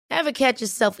Ever catch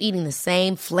yourself eating the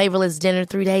same flavorless dinner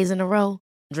 3 days in a row?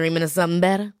 Dreaming of something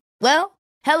better? Well,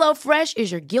 HelloFresh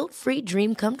is your guilt-free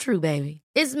dream come true, baby.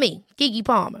 It's me, Keke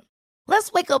Palmer.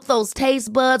 Let's wake up those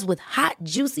taste buds with hot,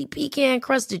 juicy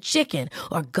pecan-crusted chicken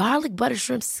or garlic butter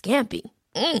shrimp scampi.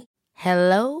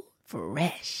 Hello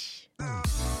Fresh.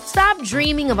 Stop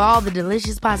dreaming of all the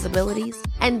delicious possibilities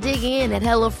and dig in at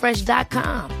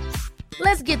HelloFresh.com.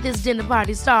 Let's get this dinner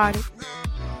party started.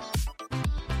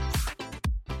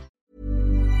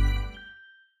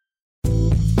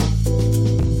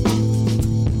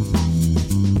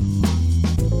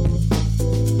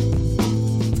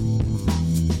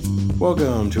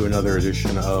 Welcome to another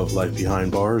edition of Life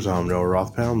Behind Bars. I'm Noah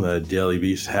Rothbaum, the Daily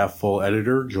Beast half-full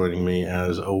editor. Joining me,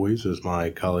 as always, is my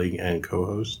colleague and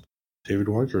co-host, David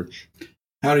Wondrich.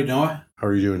 Howdy, Noah. How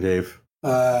are you doing, Dave?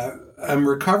 I'm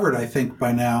recovered, I think,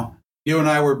 by now. You and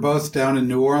I were both down in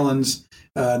New Orleans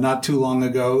not too long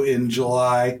ago in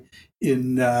July,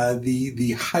 in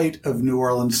the height of New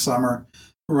Orleans summer,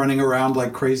 running around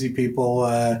like crazy people,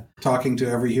 talking to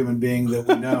every human being that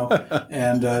we know,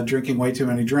 and drinking way too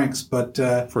many drinks. But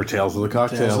for Tales of the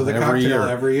Cocktail,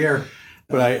 every year.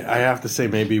 But I have to say,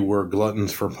 maybe we're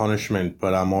gluttons for punishment,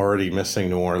 but I'm already missing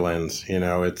New Orleans. You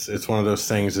know, it's one of those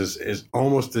things is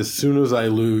almost as soon as I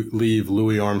leave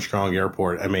Louis Armstrong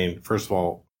Airport. I mean, first of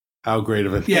all, how great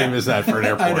of a name is that for an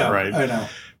airport, right? I know.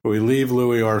 But we leave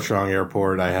Louis Armstrong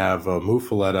Airport. I have a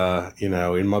muffaletta,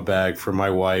 in my bag for my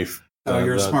wife.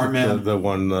 You're a smart man.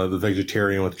 The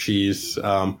vegetarian with cheese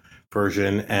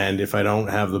version. And if I don't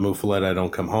have the muffaletta, I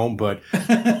don't come home. But,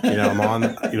 I'm on,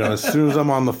 as soon as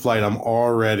I'm on the flight, I'm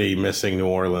already missing New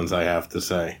Orleans, I have to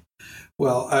say.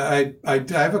 Well, I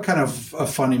have a kind of a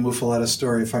funny muffaletta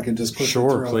story, if I could just quickly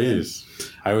Sure, please.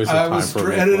 I always have time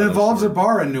for and it involves a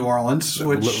bar in New Orleans,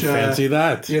 which... fancy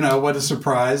that. What a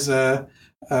surprise.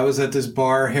 I was at this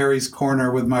bar, Harry's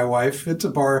Corner, with my wife. It's a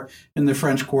bar in the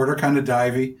French Quarter, kind of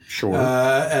divey, sure,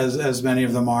 as many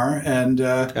of them are. And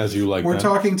as you like, we're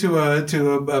talking to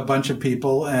a bunch of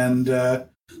people, and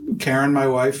Karen, my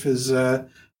wife, is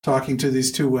talking to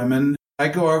these two women. I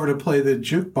go over to play the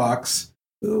jukebox.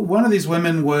 One of these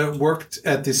women worked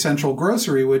at the Central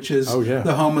Grocery, which is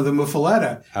the home of the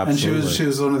muffaletta. Absolutely. And she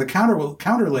was one of the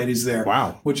counter ladies there.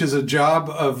 Wow. Which is a job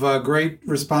of great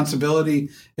responsibility,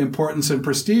 importance, and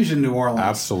prestige in New Orleans.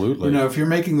 Absolutely. If you're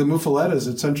making the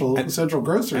muffalettas at Central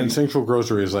Grocery. And Central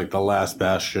Grocery is like the last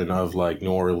bastion of like New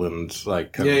Orleans,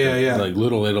 like like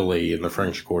Little Italy in the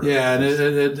French Quarter. Yeah, and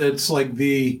it's like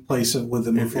the place with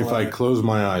the muffaletta. If I close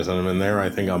my eyes and I'm in there, I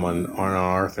think I'm on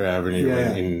Arthur Avenue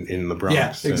in the Bronx.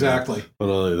 Yeah, exactly.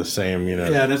 Literally the same,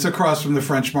 Yeah, and it's across from the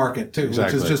French Market, too,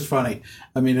 which is just funny.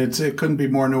 I mean, it couldn't be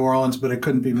more New Orleans, but it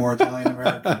couldn't be more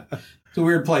Italian-American. It's a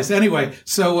weird place. Anyway,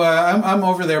 so I'm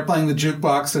over there playing the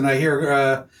jukebox, and I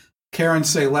hear Karen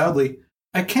say loudly,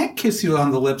 "I can't kiss you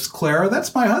on the lips, Clara.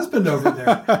 That's my husband over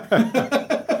there."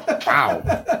 Wow.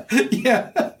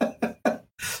 Yeah.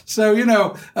 So,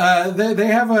 they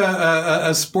have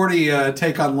a sporty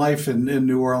take on life in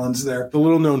New Orleans there. The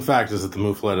little known fact is that the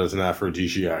muffaletta is an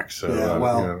aphrodisiac.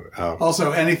 So,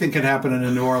 also anything can happen in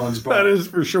a New Orleans bar. That is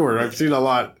for sure. I've seen a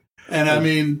lot. And I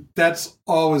mean, that's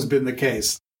always been the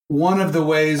case. One of the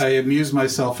ways I amuse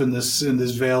myself in this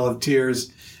vale of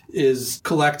tears is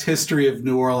collect history of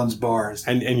New Orleans bars.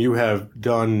 And you have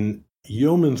done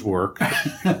yeoman's work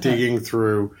digging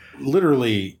through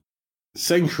literally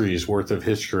centuries worth of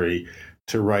history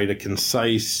to write a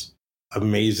concise,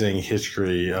 amazing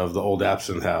history of the old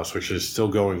Absinthe House, which is still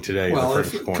going today. Well, in the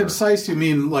French Corner. Concise, you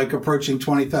mean like approaching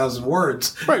 20,000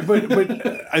 words. Right, but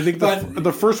I think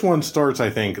the first one starts, I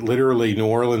think, literally New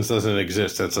Orleans doesn't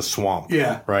exist. It's a swamp.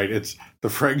 Yeah. Right? It's the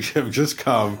French have just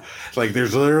come. Like,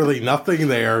 there's literally nothing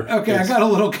there. Okay, I got a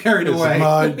little carried away.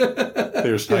 Mud,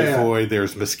 there's typhoid,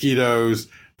 there's mosquitoes,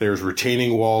 there's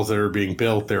retaining walls that are being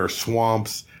built, there are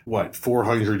swamps.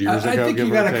 400 years ago? I think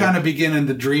you got to kind of begin in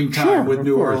the dream time with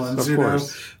New Orleans,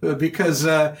 because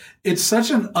it's such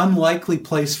an unlikely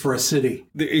place for a city.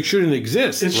 It shouldn't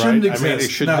exist. It shouldn't exist. I mean, it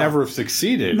should never have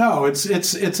succeeded. No,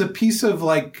 it's a piece of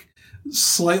like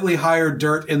slightly higher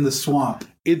dirt in the swamp.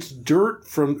 It's dirt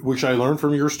which I learned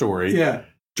from your story. Yeah.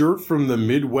 Dirt from the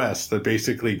Midwest that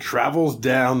basically travels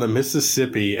down the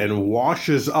Mississippi and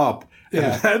washes up.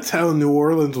 Yeah. And that's how New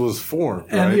Orleans was formed.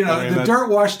 And, right? the dirt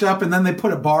washed up and then they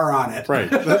put a bar on it.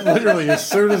 Right. Literally, as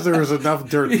soon as there was enough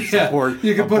dirt to support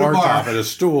you could put bar top and a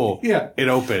stool, it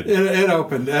opened. It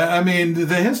opened. I mean,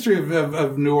 the history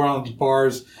of New Orleans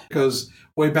bars goes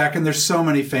way back, and there's so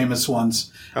many famous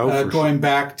ones. Going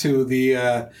back to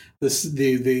the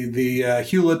the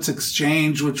Hewlett's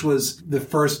Exchange, which was the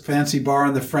first fancy bar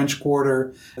in the French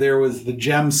Quarter. There was the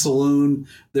Gem Saloon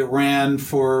that ran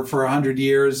for 100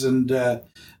 years and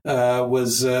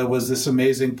was this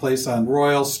amazing place on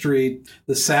Royal Street.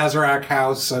 The Sazerac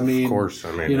House. I mean, of course.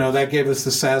 I mean, that gave us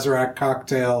the Sazerac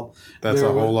cocktail. That's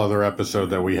a whole other episode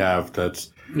that we have.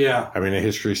 I mean, a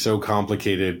history so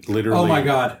complicated, literally. Oh my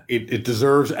God. It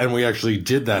deserves, and we actually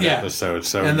did that episode.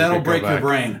 So and that'll break your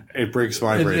brain. It breaks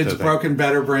my brain. It's broken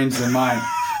better brains than mine,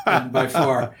 by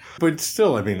far. But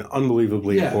still, I mean,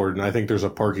 unbelievably important. I think there's a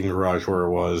parking garage where it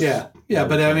was. Yeah.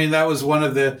 But I mean, that was one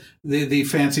of the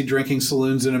fancy drinking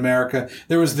saloons in America.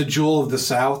 There was the Jewel of the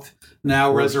South.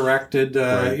 Now resurrected,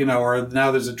 right. Or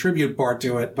now there's a tribute bar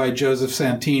to it by Joseph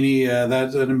Santini.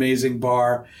 That's an amazing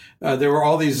bar. There were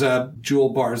all these jewel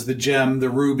bars, the Gem, the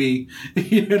Ruby.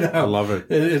 I love it.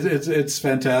 It's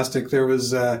fantastic. There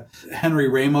was Henry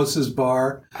Ramos's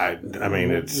bar. I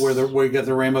mean, it's where we get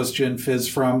the Ramos Gin Fizz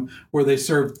from, where they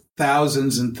served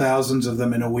thousands and thousands of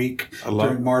them in a week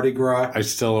during Mardi Gras. I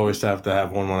still always have to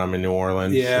have one when I'm in New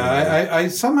Orleans. Yeah, I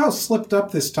somehow slipped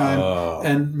up this time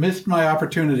and missed my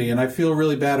opportunity, and I feel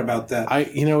really bad about that.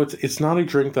 It's not a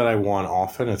drink that I want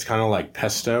often. It's kind of like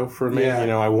pesto for me.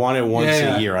 Yeah. I want it once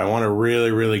a year. I want a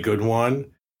really, really good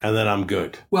one, and then I'm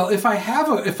good. Well, if I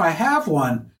have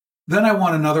one, then I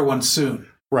want another one soon.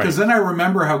 Right. Because then I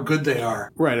remember how good they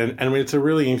are. Right, and I mean, it's a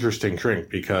really interesting drink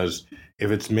because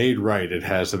if it's made right, it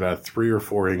has about 3 or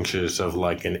 4 inches of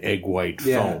like an egg white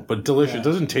foam, but delicious. It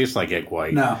doesn't taste like egg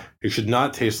white. No, it should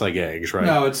not taste like eggs, right?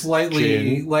 No, it's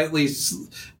lightly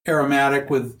aromatic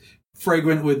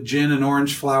fragrant with gin and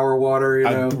orange flower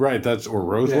water. Right, or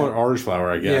rose water, orange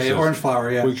flower, I guess. Yeah, orange flower.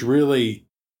 Yeah, which really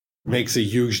makes a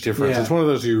huge difference. Yeah. It's one of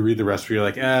those you read the recipe, you're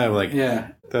like,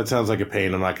 that sounds like a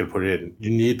pain. I'm not going to put it in. You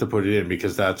need to put it in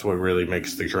because that's what really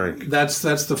makes the drink. That's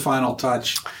the final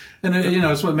touch. And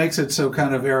it's what makes it so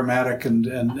kind of aromatic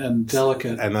and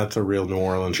delicate. And that's a real New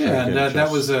Orleans drink. Yeah, and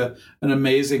that was an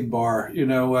amazing bar.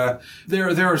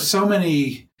 There are so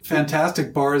many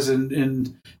fantastic bars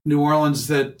in New Orleans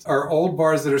that are old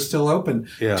bars that are still open.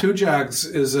 Yeah. Two Jags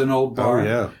is an old bar. Oh,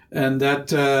 yeah. And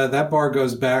that bar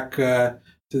goes back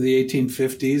to the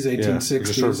 1850s, 1860s.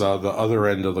 Just sort of the other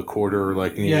end of the quarter,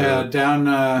 like down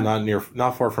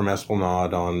not far from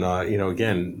Esplanade on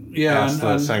past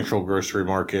the Central Grocery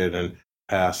Market and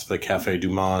past the Café du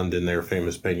Monde and their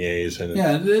famous beignets.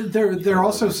 And there are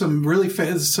also some really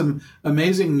some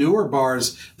amazing newer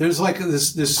bars. There's like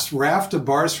this raft of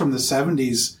bars from the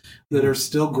 70s that are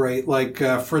still great, like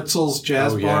Fritzl's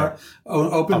Jazz Bar,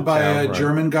 opened by a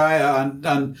German guy on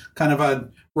kind of a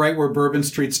right where Bourbon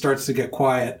Street starts to get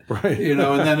quiet, right?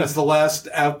 And then it's the last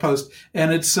outpost,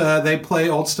 and it's they play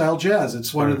old style jazz.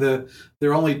 It's one of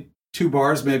there are only 2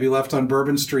 bars maybe left on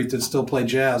Bourbon Street that still play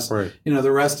jazz. Right.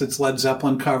 The rest it's Led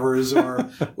Zeppelin covers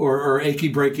or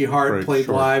Achy Breaky Heart played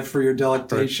live for your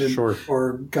delectation,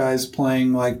 or guys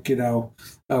playing like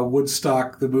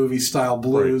Woodstock the movie style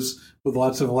blues with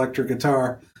lots of electric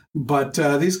guitar. But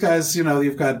these guys,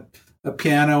 you've got a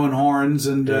piano and horns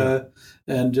and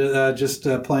just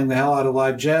playing the hell out of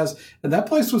live jazz. And that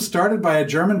place was started by a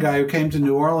German guy who came to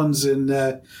New Orleans in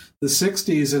the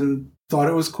 60s and thought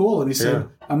it was cool. And he said,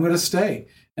 I'm going to stay.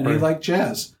 And he liked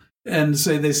jazz. And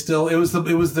say it was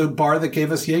the bar that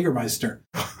gave us Jägermeister.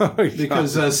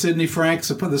 Because Sidney Frank,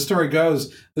 the story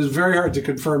goes, it's very hard to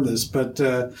confirm this, but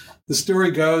the story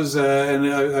goes, and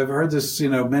I've heard this,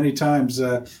 many times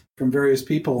from various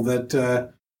people,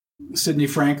 that Sidney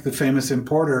Frank, the famous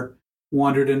importer,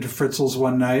 wandered into Fritzl's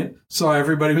one night, saw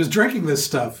everybody was drinking this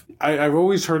stuff. I've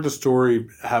always heard the story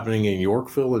happening in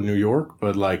Yorkville in New York,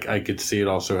 but I could see it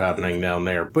also happening down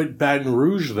there. But Baton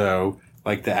Rouge, though,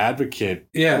 like the Advocate,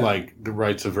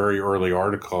 writes a very early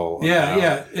article.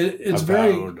 It's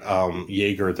about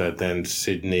Jaeger that then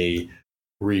Sidney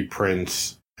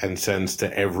reprints and sends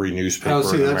to every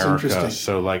newspaper in America.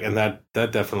 So and that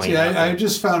definitely. I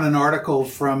just found an article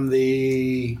from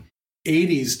the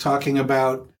 80s talking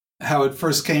about how it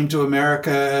first came to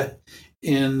America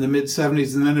in the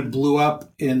mid-70s, and then it blew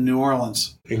up in New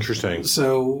Orleans. Interesting.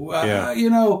 So,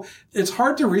 it's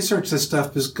hard to research this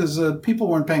stuff because people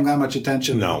weren't paying that much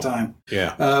attention at the time.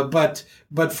 Yeah. But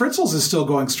Fritzl's is still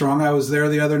going strong. I was there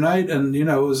the other night, and, it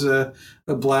was a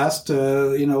blast,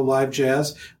 live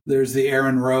jazz. There's the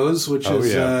Aaron Rose, which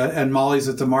and Molly's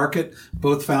at the Market,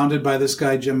 both founded by this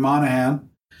guy, Jim Monahan.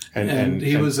 And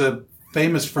he was a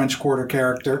famous French Quarter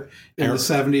character in the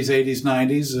 70s, 80s,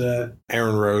 90s.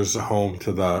 Aaron Rose, home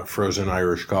to the frozen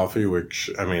Irish coffee, which,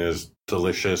 is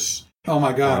delicious. Oh,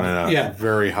 my God. On a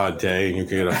very hot day, and you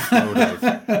can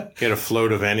get a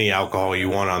float of any alcohol you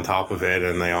want on top of it.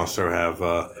 And they also have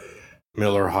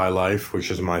Miller High Life,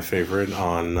 which is my favorite,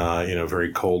 on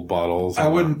very cold bottles. I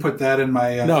wouldn't put that in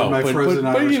my frozen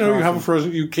Irish coffee. You have a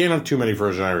frozen. You can't have too many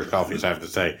frozen Irish coffees. I have to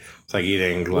say, it's like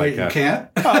eating Wait, you can't?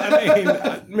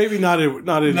 Maybe not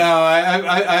in. No,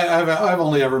 I've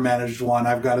only ever managed one.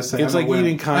 I've got to say, it's like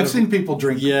eating I've seen people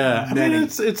drink. Yeah,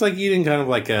 it's like eating kind of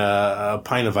like a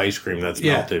pint of ice cream that's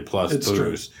melted plus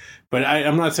booze. True. But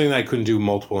I'm not saying that I couldn't do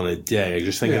multiple in a day. I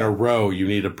just think in a row you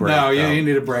need a break. No, you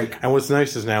need a break. And what's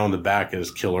nice is now in the back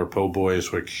is Killer Po'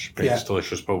 Boys, which makes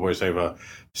delicious po' boys. They have a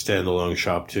standalone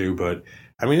shop too. But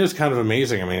I mean, it's kind of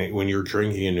amazing. I mean, when you're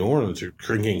drinking in New Orleans, you're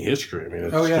drinking history. I mean,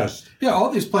 it's just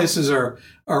all these places are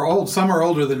old. Some are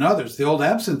older than others. The Old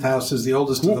Absinthe House is the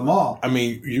oldest of them all. I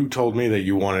mean, you told me that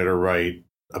you wanted to write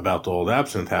about the Old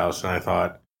Absinthe House, and I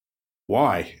thought,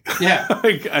 why? Yeah.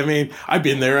 I mean, I've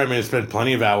been there. I mean, I spent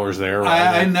plenty of hours there.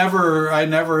 I never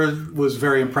was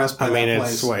very impressed by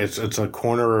that place. It's a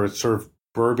corner. It's sort of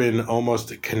Bourbon, almost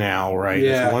a canal, right?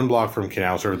 Yeah. It's one block from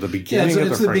canal, sort of the beginning of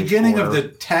the It's the beginning of the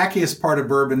tackiest part of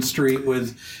Bourbon Street,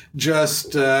 with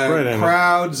just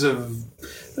crowds of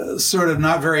sort of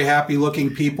not very happy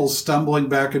looking people stumbling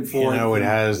back and forth. It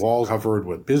has walls covered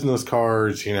with business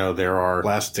cards. There are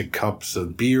plastic cups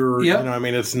of beer. Yep. I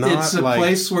mean, it's not It's a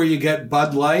place where you get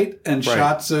Bud Light and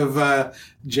shots of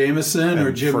Jameson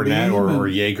or Jim Beam. Or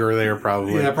Jaeger there,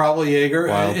 probably. Yeah, probably Jaeger.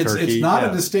 It's not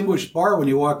a distinguished bar when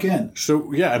you walk in.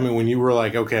 So, I mean, when you were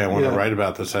like, okay, I want to write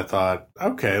about this, I thought,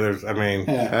 okay,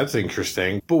 that's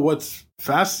interesting. But what's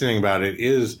fascinating about it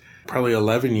is, probably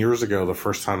 11 years ago, the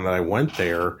first time that I went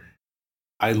there,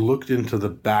 I looked into the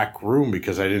back room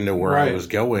because I didn't know where I was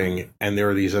going. And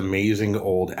there are these amazing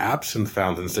old absinthe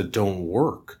fountains that don't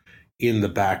work in the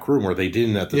back room, or they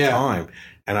didn't at the time.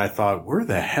 And I thought, where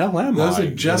the hell am I? Those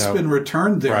have just been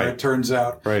returned there, it turns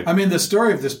out. Right. I mean, the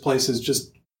story of this place is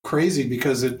just crazy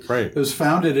because it was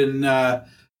founded in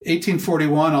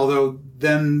 1841, although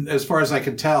then, as far as I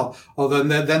can tell, then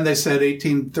they said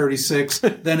 1836, then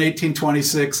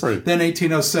 1826, then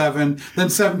 1807,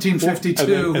 then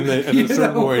 1752. And at a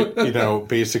certain point,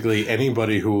 basically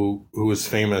anybody who was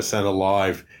famous and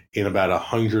alive in about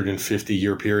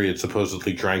 150-year period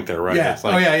suppostly drank there, right? Yeah. It's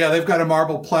like, they've got a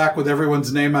marble plaque with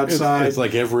everyone's name outside. It's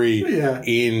like every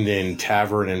inn and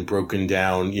tavern and broken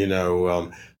down,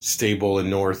 stable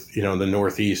in the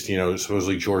Northeast,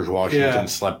 supposedly George Washington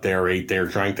slept there, ate there,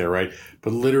 drank there, right?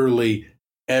 But literally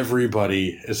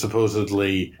everybody is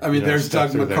supposedly. I mean, there's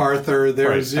Doug MacArthur.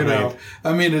 There's,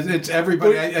 it's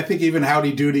everybody. I think even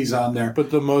Howdy Doody's on there.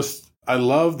 But I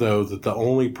love, though, that the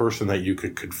only person that you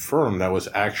could confirm that was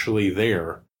actually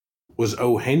there was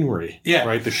O. Henry,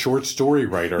 right? The short story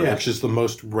writer, which is the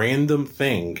most random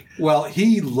thing. Well,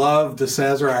 he loved the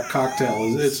Sazerac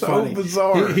cocktail. It's so funny.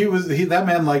 Bizarre. That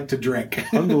man liked to drink.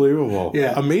 Unbelievable.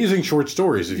 Amazing short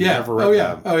stories if you've never read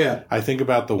them. Oh, yeah. I think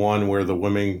about the one where the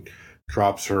woman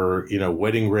drops her,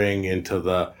 wedding ring into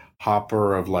the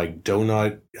hopper of like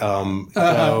donut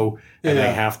dough, and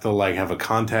they have to have a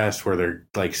contest where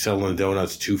they're selling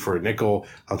donuts 2 for a nickel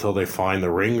until they find the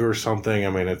ring or something.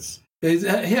 I mean, he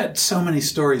had so many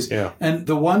stories. Yeah. And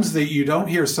the ones that you don't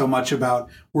hear so much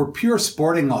about were pure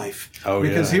sporting life. Oh,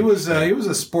 because he was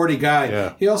a sporty guy.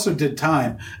 Yeah. He also did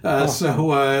time. He was he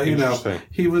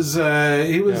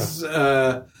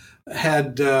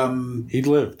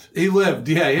lived. He lived.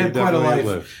 Yeah, he had quite a life.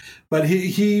 Lived. But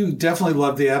he definitely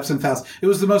loved the Absinthe House. It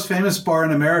was the most famous bar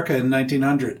in America in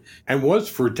 1900. And was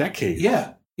for decades.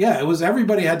 Yeah. Yeah, it was.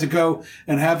 Everybody had to go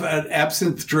and have an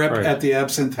absinthe drip at the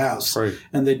Absinthe House. Right.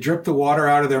 And they dripped the water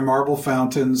out of their marble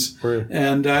fountains. Right.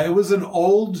 And it was an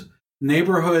old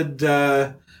neighborhood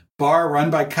bar run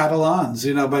by Catalans,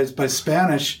 by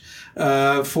Spanish,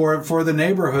 for the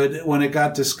neighborhood when it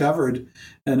got discovered.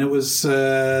 And it was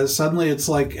suddenly it's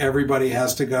like everybody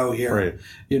has to go here. Right.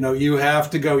 You have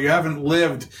to go. You haven't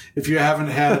lived if you haven't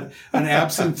had an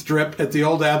absinthe drip at the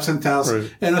Old Absinthe House,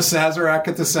 and a Sazerac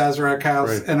at the Sazerac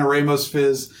House, and a Ramos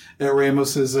Fizz at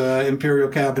Ramos's Imperial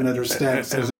Cabinet or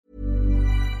Stacks.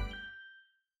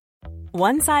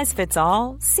 One size fits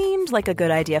all seemed like a good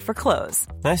idea for clothes.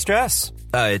 Nice dress.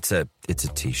 It's a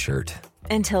t-shirt.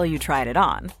 Until you tried it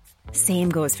on. Same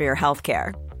goes for your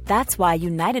healthcare. That's why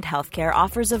United Healthcare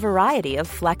offers a variety of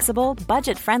flexible,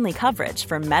 budget-friendly coverage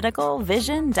for medical,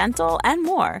 vision, dental, and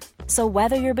more. So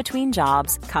whether you're between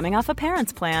jobs, coming off a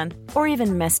parent's plan, or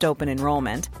even missed open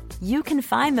enrollment, you can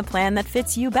find the plan that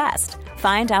fits you best.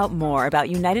 Find out more about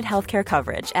United Healthcare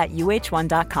coverage at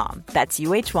UH1.com. That's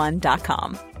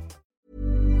UH1.com.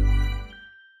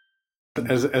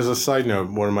 As a side note,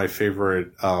 one of my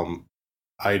favorite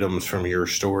items from your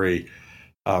story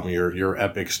your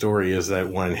epic story is that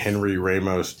when Henry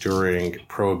Ramos during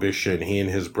Prohibition, he and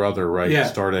his brother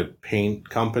started paint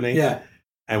company. Yeah.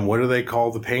 And what do they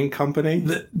call the paint company?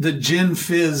 The Gin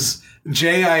Fizz,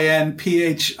 JINPHIZZ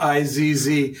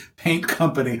paint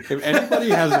company. If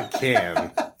anybody has a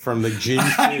can from the Gin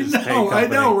Fizz paint company, I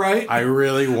know, right? I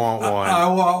really want one. I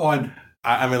want one.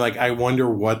 I mean, like, I wonder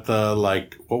what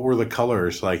were the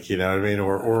colors like, you know what I mean?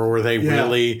 Or were they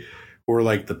really, or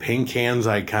like the paint cans,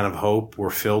 I kind of hope were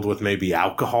filled with maybe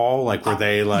alcohol? Like, were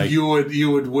they like. You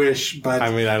would wish, but.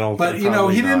 I mean, I don't. But, he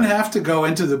didn't have to go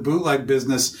into the bootleg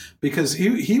business because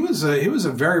he was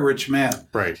a very rich man.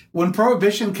 Right. When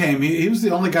Prohibition came, he was the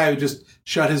only guy who just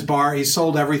shut his bar. He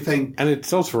sold everything. And it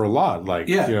sells for a lot. Like,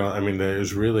 I mean,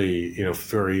 there's really,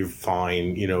 very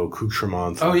fine,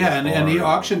 accoutrements. Oh, yeah. And he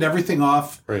auctioned everything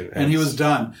off. Right. And he was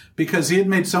done because he had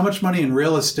made so much money in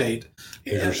real estate.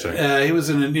 Interesting. He was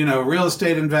an, real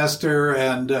estate investor,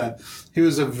 and he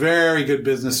was a very good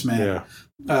businessman.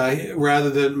 Yeah. Rather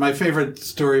than my favorite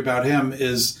story about him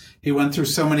is he went through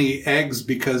so many eggs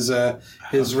because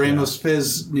his Ramos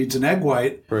Fizz needs an egg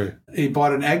white. Right. He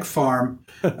bought an egg farm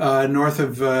north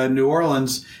of New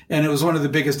Orleans, and it was one of the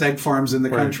biggest egg farms in the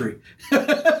country.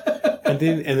 And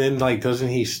then, like, doesn't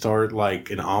he start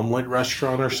like an omelet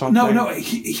restaurant or something? No.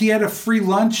 He had a free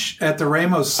lunch at the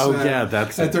Ramos.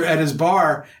 That's at his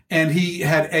bar, and he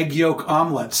had egg yolk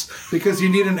omelets because you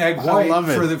need an egg white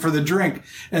for the drink.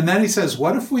 And then he says,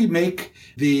 "What if we make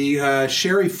the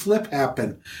sherry flip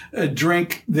happen? A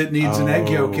drink that needs an egg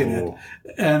yolk in it."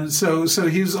 And so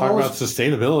he's talk always about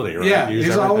sustainability, right? Yeah, Use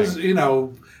he's everything.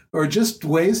 always or just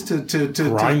ways to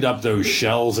grind up those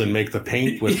shells and make the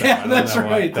paint with them. Yeah, that's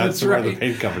right. That's right. Where the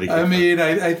paint company. I mean,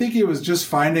 I think he was just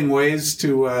finding ways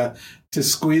to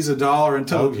squeeze $1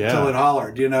 until it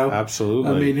hollered.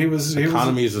 Absolutely. I mean, he was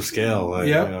economies of scale.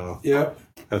 Yep.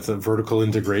 That's a vertical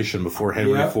integration. Before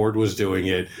Henry Ford was doing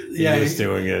it, he was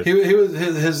doing it. He was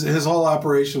his whole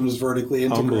operation was vertically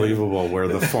integrated. Unbelievable, where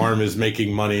the farm is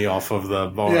making money off of the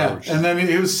bar. Yeah, and then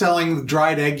he was selling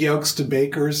dried egg yolks to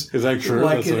bakers. Is that true?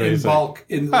 Like in bulk,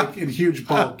 in huge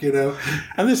bulk, And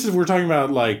we're talking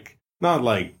about not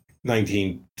like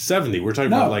 1970. We're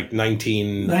talking about like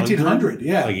 1900,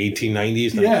 yeah, like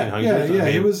 1890s, 1900s. Yeah. I mean,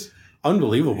 he was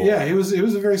unbelievable. Yeah, he was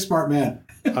a very smart man.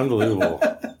 Unbelievable.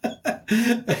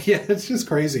 Yeah, it's just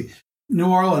crazy. New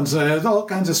Orleans, all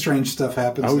kinds of strange stuff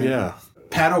happens. Oh, there. yeah.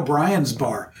 Pat O'Brien's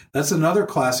bar. That's another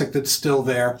classic that's still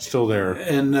there. Still there.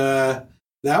 And that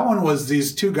one was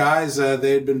these two guys,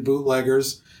 they had been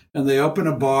bootleggers, and they opened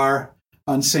a bar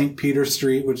on St. Peter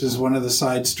Street, which is one of the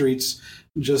side streets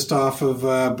just off of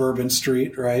Bourbon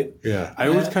Street, right? Yeah. I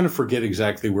always kind of forget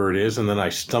exactly where it is, and then I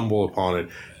stumble upon it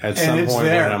at some point,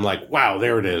 and I'm like, wow,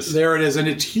 there it is. There it is, and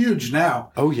it's huge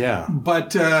now. Oh, yeah.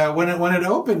 But when it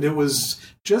opened, it was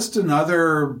just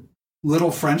another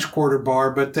little French Quarter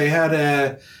bar, but they had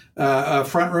a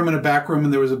front room and a back room,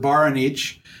 and there was a bar in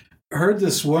each. Heard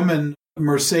this woman,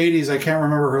 Mercedes, I can't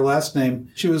remember her last name.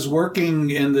 She was working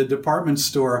in the department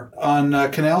store on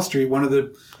Canal Street, one of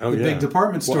the big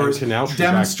department stores,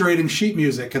 demonstrating sheet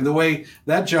music. And the way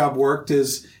that job worked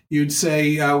is you'd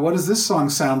say, what does this song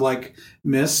sound like,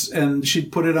 miss? And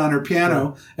she'd put it on her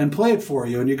piano and play it for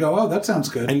you. And you go, oh, that sounds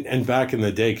good. And back in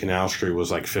the day, Canal Street was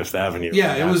like Fifth Avenue.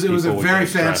 Yeah, it was a very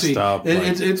fancy.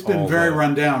 It's been very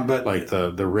run down. But like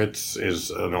the Ritz is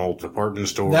an old department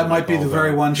store. That might be the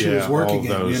very one she was working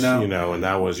in, and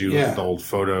that was, you look at the old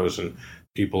photos and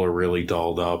people are really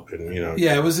dolled up and,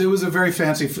 Yeah, it was a very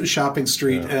fancy shopping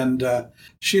street. Yeah. And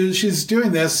she's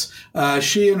doing this.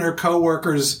 She and her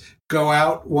coworkers go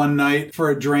out one night for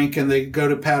a drink, and they go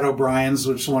to Pat O'Brien's,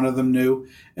 which one of them knew,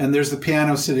 and there's the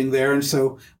piano sitting there, and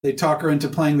so they talk her into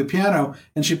playing the piano,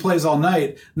 and she plays all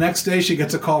night. Next day, she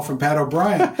gets a call from Pat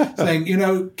O'Brien saying,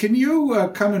 can you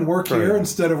come and work here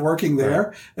instead of working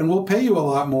there, and we'll pay you a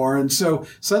lot more. And so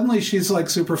suddenly she's like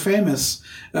super famous,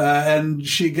 and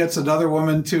she gets another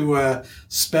woman to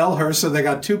spell her, so they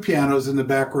got two pianos in the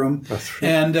back room,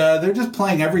 and they're just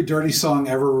playing every dirty song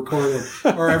ever recorded,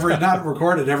 or ever not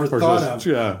recorded, ever thought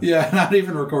of. Yeah, not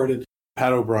even recorded.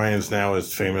 Pat O'Brien's now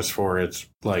is famous for its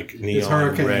like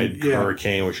neon red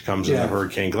hurricane, which comes in the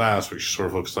hurricane glass, which sort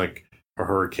of looks like a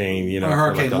hurricane, a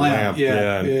hurricane lamp.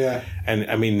 Yeah. And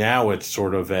I mean, now it's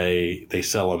sort of they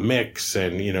sell a mix,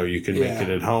 and you can make it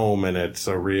at home, and it's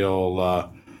a real.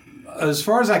 As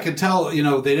far as I can tell,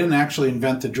 they didn't actually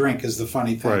invent the drink. Is the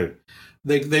funny thing.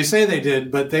 Right. They say they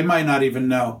did, but they might not even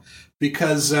know.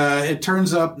 Because it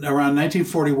turns up around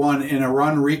 1941 in a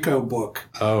Ron Rico book,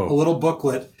 a little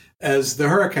booklet, as the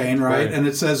hurricane, right? And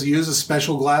it says use a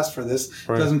special glass for this.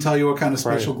 It doesn't tell you what kind of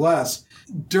special glass.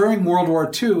 During World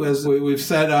War II, as we've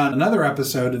said on another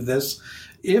episode of this,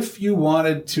 if you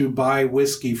wanted to buy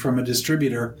whiskey from a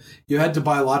distributor, you had to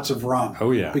buy lots of rum.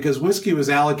 Oh, yeah. Because whiskey was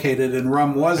allocated and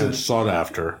rum wasn't. And sought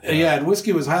after. Yeah, and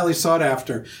whiskey was highly sought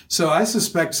after. So I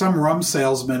suspect some rum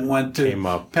salesman went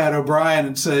to Pat O'Brien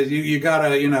and said, you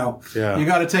gotta, you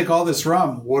gotta take all this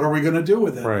rum. What are we going to do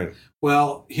with it? Right.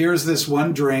 Well, here's this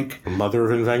one drink. Mother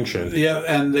of invention. Yeah,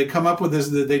 and they come up with this.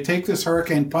 They take this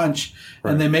Hurricane Punch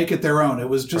and they make it their own. It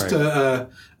was just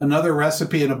another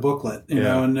recipe in a booklet, you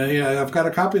know. And I've got a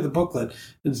copy of the booklet.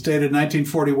 It's dated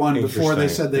 1941, before they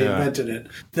said they invented it.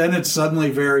 Then it's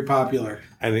suddenly very popular.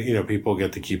 And people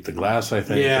get to keep the glass, I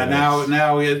think. Yeah, now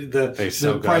the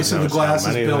price of the glass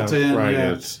is built in. Right.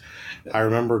 Yeah. I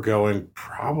remember going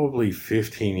probably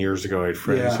 15 years ago. I had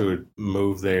friends who had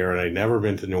moved there, and I'd never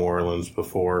been to New Orleans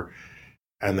before.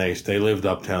 And they lived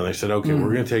uptown. They said, "Okay,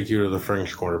 we're going to take you to the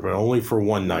French Quarter, but only for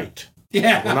one night.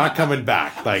 Yeah, we're not coming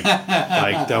back. Like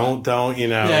don't.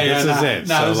 This is it.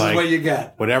 No, this is what you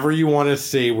get. Whatever you want to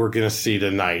see, we're going to see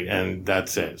tonight, and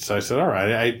that's it." So I said, "All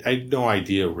right." I had no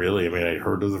idea really. I mean, I'd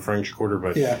heard of the French Quarter,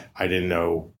 but I didn't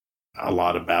know a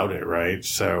lot about it. Right,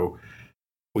 so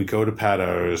we go to Pat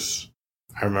O's.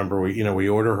 I remember we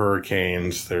order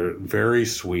Hurricanes. They're very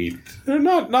sweet. They're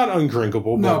not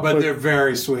undrinkable. But they're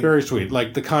very sweet. Very sweet.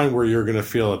 Like the kind where you're going to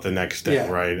feel it the next day,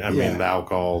 right? I mean, the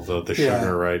alcohol, the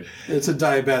sugar, right? It's a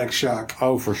diabetic shock.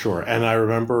 Oh, for sure. And I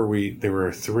remember there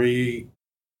were three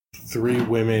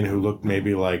women who looked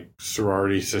maybe like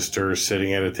sorority sisters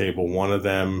sitting at a table. One of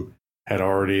them had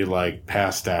already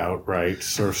passed out, right?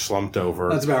 Sort of slumped over.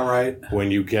 That's about right.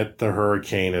 When you get the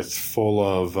Hurricane, it's full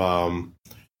of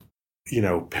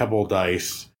pebbled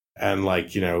ice, and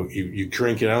you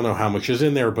drink it. I don't know how much is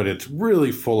in there, but it's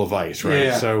really full of ice, right?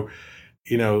 Yeah. So,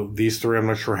 these three, I'm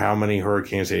not sure how many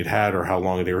Hurricanes they'd had or how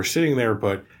long they were sitting there,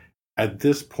 but at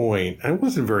this point, and it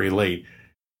wasn't very late,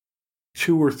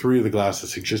 2 or 3 of the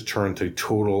glasses had just turned to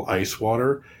total ice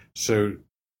water. So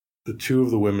the 2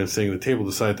 of the women sitting at the table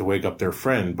decided to wake up their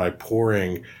friend by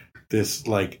pouring this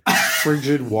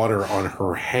frigid water on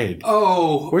her head.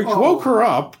 Which woke her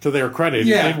up, to their credit.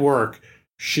 Yeah. It did work.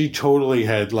 She totally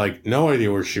had no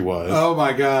idea where she was. Oh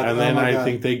my God. And then I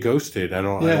think they ghosted. And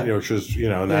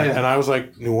I was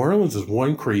like, New Orleans is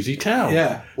one crazy town.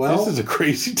 Yeah. Well, this is a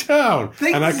crazy town.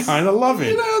 And I kind of love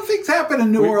it. Things happen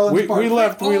in New Orleans. We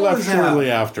left shortly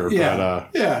after. Yeah.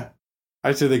 But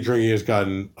I'd say the drinking has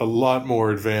gotten a lot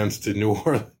more advanced in New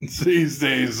Orleans these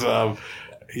days.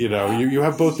 You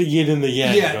have both the yin and the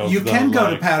yang. Yeah, you can go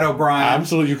to Pat O'Brien.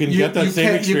 Absolutely, you can get that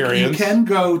same experience. You can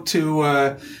go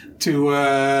to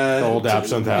the old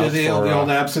Absinthe House. The old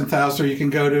Absinthe House, or you can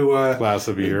go to glass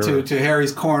of beer to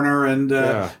Harry's Corner and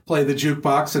play the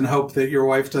jukebox and hope that your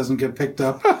wife doesn't get picked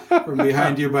up from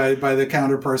behind you by the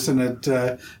counter person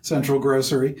at Central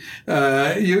Grocery.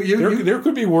 There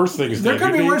could be worse things. There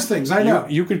could be worse things. I know.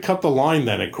 You could cut the line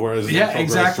then, of course. Yeah,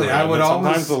 exactly. Grocery, I would always.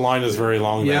 Sometimes the line is very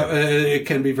long. Yeah, it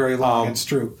can be very long. It's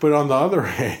true. But on the other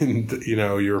hand,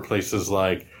 your places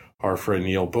like our friend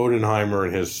Neil Bodenheimer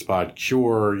and his spot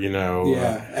Cure,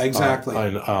 Yeah, exactly.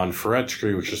 On Ferret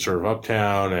Street, which is sort of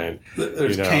uptown, and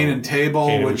there's Cane and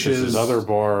Table, which is his other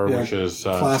bar, which is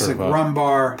classic sort of rum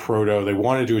bar. Proto. They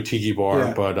wanted to do a tiki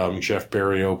bar, but Jeff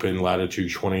Berry opened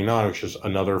Latitude 29, which is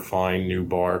another fine new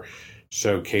bar.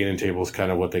 So Cane and Table is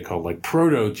kind of what they call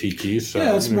proto tiki. So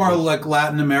it's more like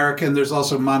Latin American. There's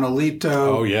also Manolito.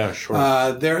 Oh yeah, sure.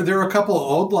 There are a couple of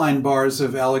old line bars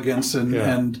of elegance, and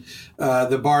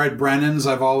the bar at Brennan's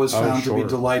I've always found to be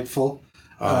delightful.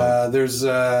 There's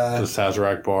the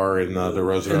Sazerac bar in the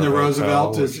Roosevelt. In the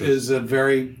Roosevelt is a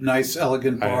very nice,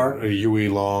 elegant bar. Huey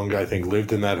Long, I think,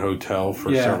 lived in that hotel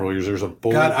for several years. There's a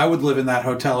bullet. God, I would live in that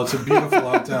hotel. It's a beautiful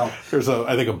hotel. There's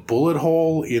I think a bullet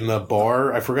hole in the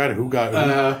bar. I forgot who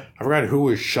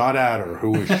was shot at or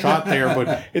who was shot there,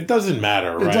 but it doesn't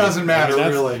matter, right? It doesn't matter,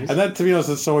 really. And that, to be honest,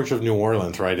 is so much of New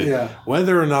Orleans, right?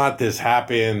 Whether or not this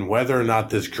happened, whether or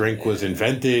not this drink was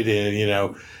invented,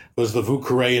 and was the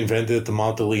Vauqueré invented at the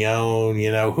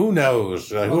Monteleone? Who knows?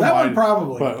 That one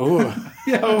probably. But who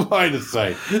am I to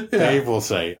say? Dave will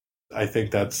say. I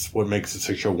think that's what makes it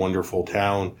such a wonderful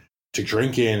town to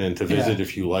drink in and to visit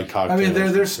if you like cocktails. I mean,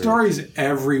 there's stories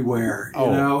everywhere,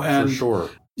 and for sure.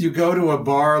 You go to a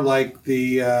bar like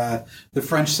the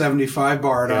French 75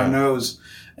 bar at Arnaud's,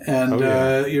 and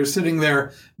you're sitting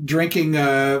there drinking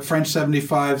French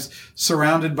 75s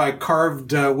surrounded by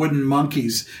carved wooden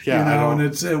monkeys, and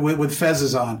it's with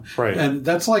fezzes on. Right. And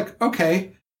that's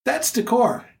okay, that's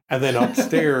decor. And then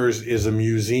upstairs is a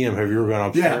museum. Have you ever gone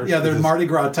upstairs? Yeah, there's Mardi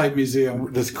Gras type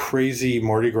museum. This crazy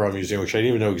Mardi Gras museum, which I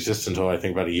didn't even know existed until I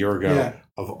think about a year ago,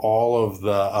 of all of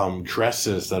the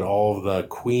dresses that all of the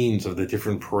queens of the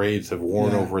different parades have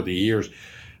worn over the years.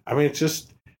 I mean, it's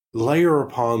just layer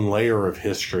upon layer of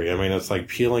history. I mean, it's like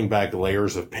peeling back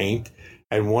layers of paint,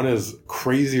 and one is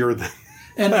crazier than.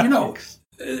 And you know,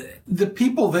 the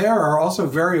people there are also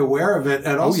very aware of it,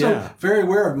 and also very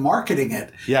aware of marketing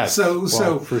it. Yes.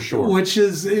 So for sure. Which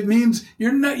is, it means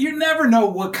you never know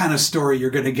what kind of story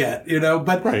you're going to get, you know,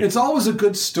 but it's always a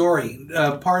good story,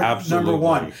 part Absolutely. number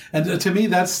one. And to me,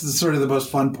 that's sort of the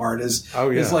most fun part is,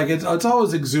 it's like, it's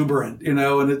always exuberant, you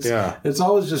know, and it's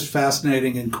always just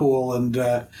fascinating and cool. And,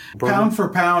 pound for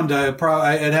pound,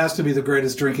 it has to be the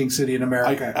greatest drinking city in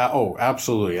America.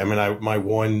 Absolutely. I mean, my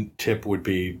one tip would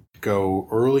be, go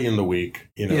early in the week.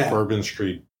 You know, Bourbon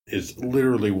Street is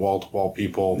literally wall-to-wall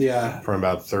people from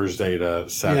about Thursday to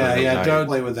Saturday night. Don't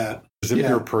play with that. Zip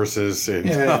your purses in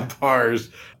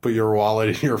bars, put your wallet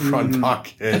in your front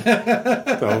pocket.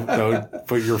 Don't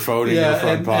put your phone in your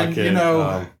front pocket. And, you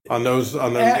know, on those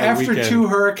after weekend, 2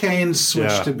 hurricanes,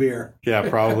 switch to beer. Yeah,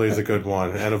 probably is a good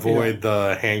one. And avoid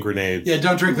the hand grenades. Yeah,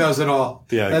 don't drink those at all.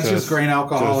 Yeah, that's just grain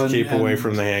alcohol. Just keep away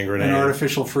from the hand grenade. And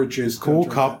artificial fruit juice. Cool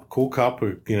cup.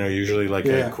 You know, usually like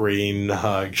a green,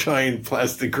 giant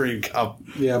plastic green cup.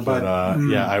 Yeah, but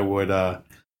I would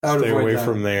stay away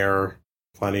from there.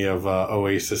 Plenty of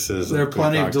oases. There are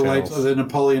plenty of delights. The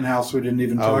Napoleon House we didn't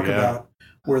even talk about,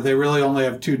 where they really only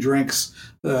have 2 drinks: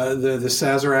 the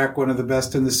Sazerac, one of the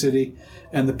best in the city,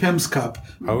 and the Pimm's Cup.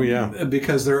 Oh yeah,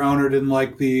 because their owner didn't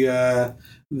like the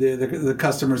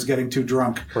customers getting too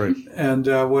drunk. Right. And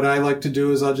what I like to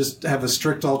do is I'll just have a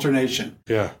strict alternation.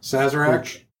 Yeah.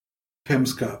 Sazerac,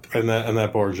 Pimm's Cup. And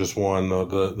that bar just won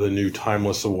the new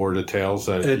Timeless Award at Tales.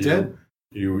 It did.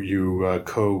 You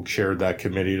co-chaired that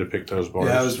committee to pick those bars.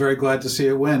 Yeah, I was very glad to see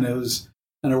it win. It was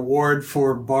an award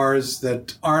for bars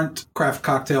that aren't craft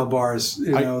cocktail bars,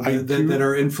 that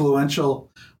are influential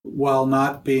while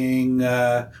not being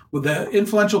the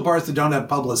influential bars that don't have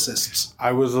publicists.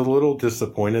 I was a little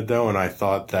disappointed though, and I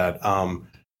thought that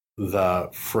the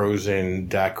frozen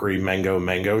daiquiri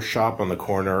mango shop on the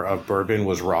corner of Bourbon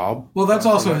was robbed. Well, that's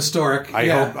also historic.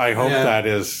 I hope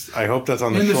that's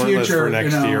on the short list for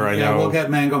next year. I know we'll get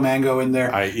mango in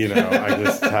there. I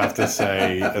just have to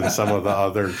say, and some of the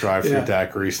other drive-through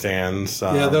daiquiri stands.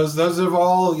 Those have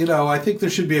all. I think there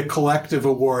should be a collective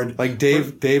award. Like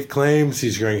Dave claims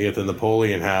he's going to get the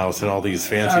Napoleon House and all these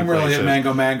fancy places. I'm really at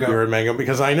Mango. You're at Mango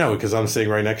because I'm sitting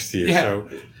right next to you. Yeah.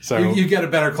 So you get a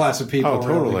better class of people. Oh,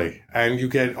 totally. Really. And you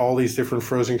get all these different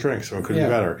frozen drinks. So it couldn't be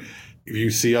better. If you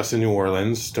see us in New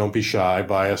Orleans, don't be shy.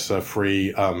 Buy us a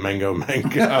free mango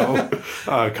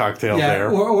cocktail there.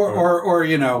 Or a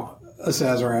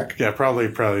Sazerac. Yeah, probably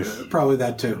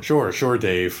that too. Sure,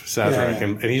 Dave Sazerac. Yeah.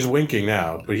 And he's winking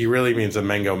now, but he really means a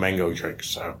mango drink.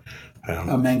 So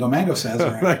a mango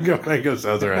Sazerac. mango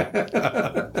Sazerac.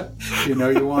 You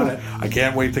want it. I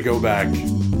can't wait to go back.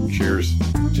 Cheers.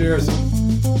 Cheers.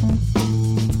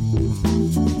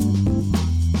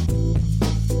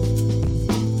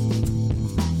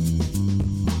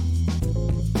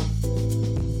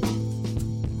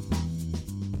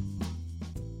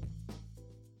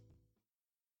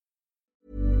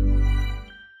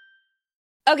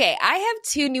 Okay, I have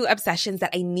 2 new obsessions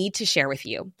that I need to share with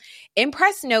you.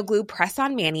 Impress No Glue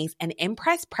Press-On Manis and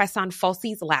Impress Press-On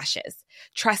Falsies Lashes.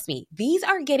 Trust me, these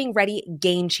are getting ready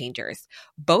game changers.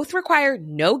 Both require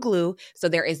no glue, so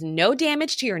there is no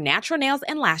damage to your natural nails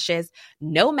and lashes,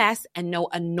 no mess, and no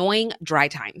annoying dry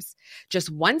times. Just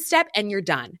one step and you're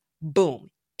done. Boom.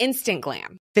 Instant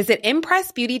glam. Visit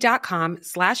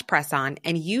impressbeauty.com/presson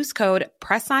and use code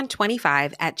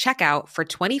PRESSON25 at checkout for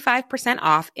 25%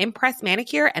 off Impress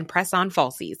Manicure and Press-On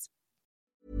Falsies.